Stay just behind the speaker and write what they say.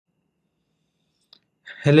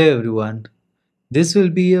Hello everyone. This will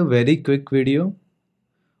be a very quick video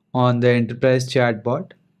on the Enterprise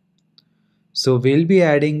Chatbot. So we'll be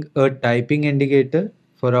adding a typing indicator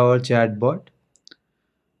for our chatbot.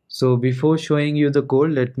 So before showing you the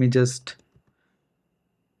code, let me just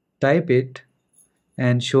type it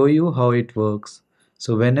and show you how it works.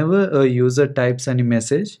 So whenever a user types any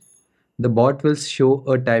message, the bot will show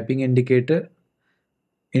a typing indicator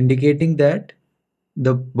indicating that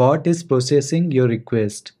the bot is processing your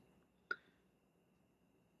request.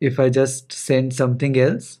 If I just send something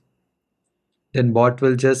else, then bot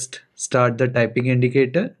will just start the typing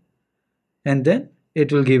indicator and then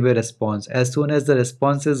it will give a response. As soon as the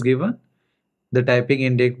response is given, the typing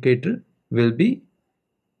indicator will be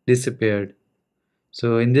disappeared.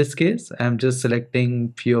 So in this case, I'm just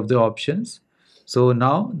selecting few of the options. So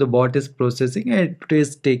now the bot is processing and it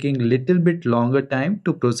is taking little bit longer time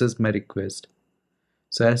to process my request.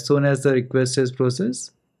 So as soon as the request is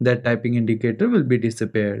processed, that typing indicator will be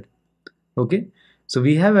disappeared. Okay. So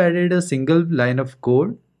we have added a single line of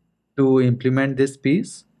code to implement this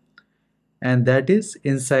piece, and that is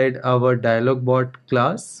inside our dialogbot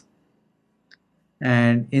class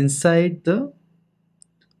and inside the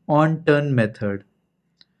onTurn method.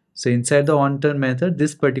 So inside the onTurn method,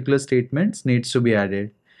 this particular statement needs to be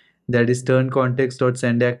added. That is turn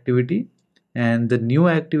context.send activity, and the new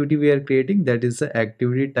activity we are creating, that is the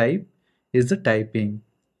activity type, is the typing.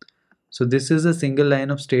 So this is a single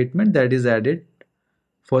line of statement that is added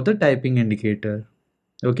for the typing indicator.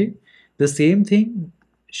 Okay, the same thing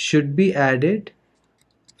should be added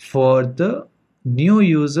for the new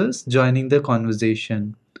users joining the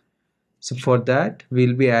conversation. So for that,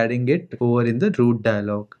 we'll be adding it over in the root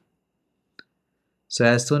dialog. So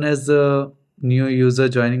as soon as the new user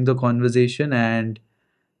joining the conversation and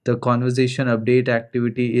the conversation update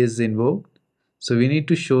activity is invoked, so we need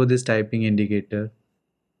to show this typing indicator.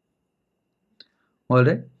 All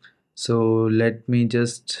right. So let me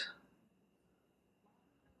just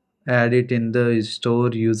add it in the store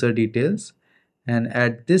user details, and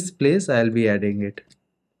at this place I'll be adding it.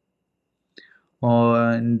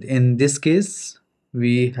 And in this case,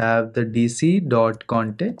 we have the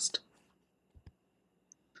dc.context,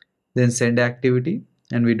 then send activity,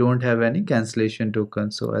 and we don't have any cancellation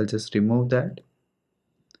token. So I'll just remove that,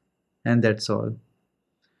 and that's all.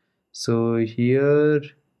 So here,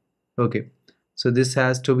 okay. So this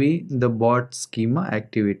has to be the bot schema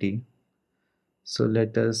activity. So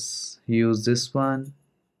let us use this one.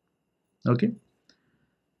 Okay.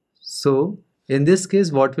 So in this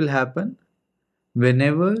case, what will happen?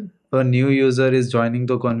 Whenever a new user is joining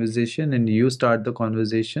the conversation and you start the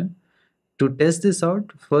conversation, to test this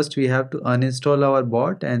out, first we have to uninstall our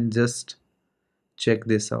bot and just check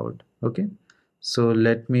this out. Okay, so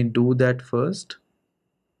let me do that first.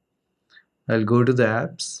 I'll go to the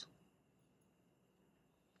apps,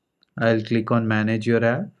 I'll click on manage your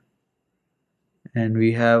app, and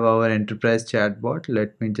we have our enterprise chatbot.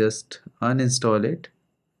 Let me just uninstall it.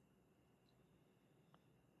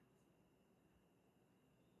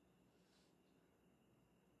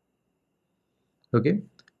 Okay,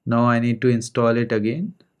 now I need to install it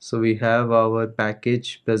again. So we have our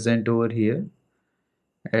package present over here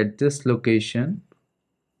at this location,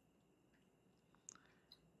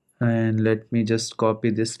 and let me just copy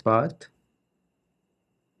this path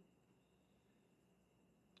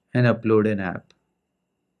and upload an app.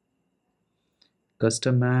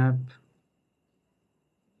 Custom app,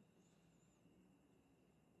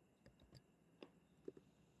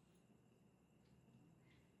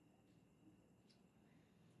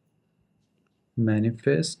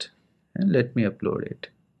 manifest, and let me upload it.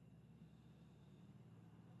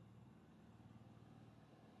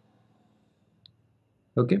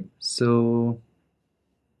 Okay, so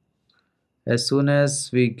as soon as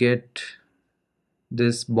we get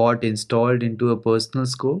this bot installed into a personal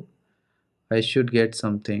scope, I should get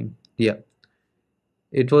something. Yeah,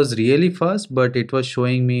 it was really fast, but it was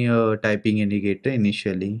showing me a typing indicator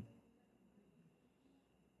initially.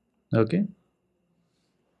 Okay,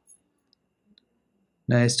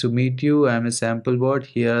 nice to meet you. I'm a sample bot.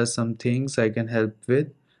 Here are some things I can help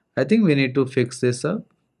with. I think we need to fix this up.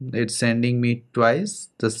 It's sending me twice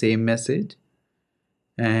the same message,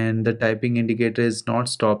 and the typing indicator is not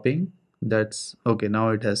stopping. That's okay. Now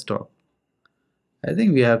it has stopped. I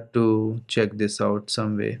think we have to check this out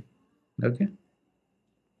some way. Okay.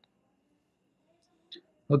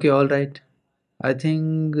 Okay. All right. I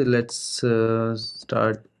think let's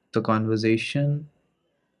start the conversation.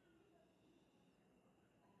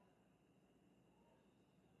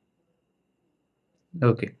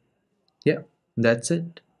 Okay. Yeah. That's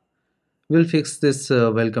it. We'll fix this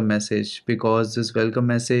welcome message, because this welcome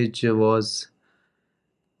message was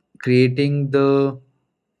creating the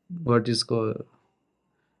what is called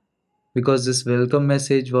because this welcome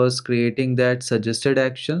message was creating that suggested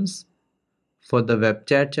actions for the web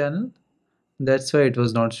chat channel. That's why it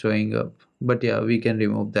was not showing up. But yeah, we can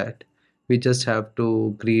remove that. We just have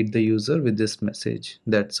to greet the user with this message.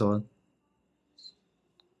 That's all.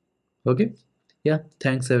 Okay. Yeah.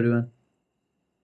 Thanks everyone.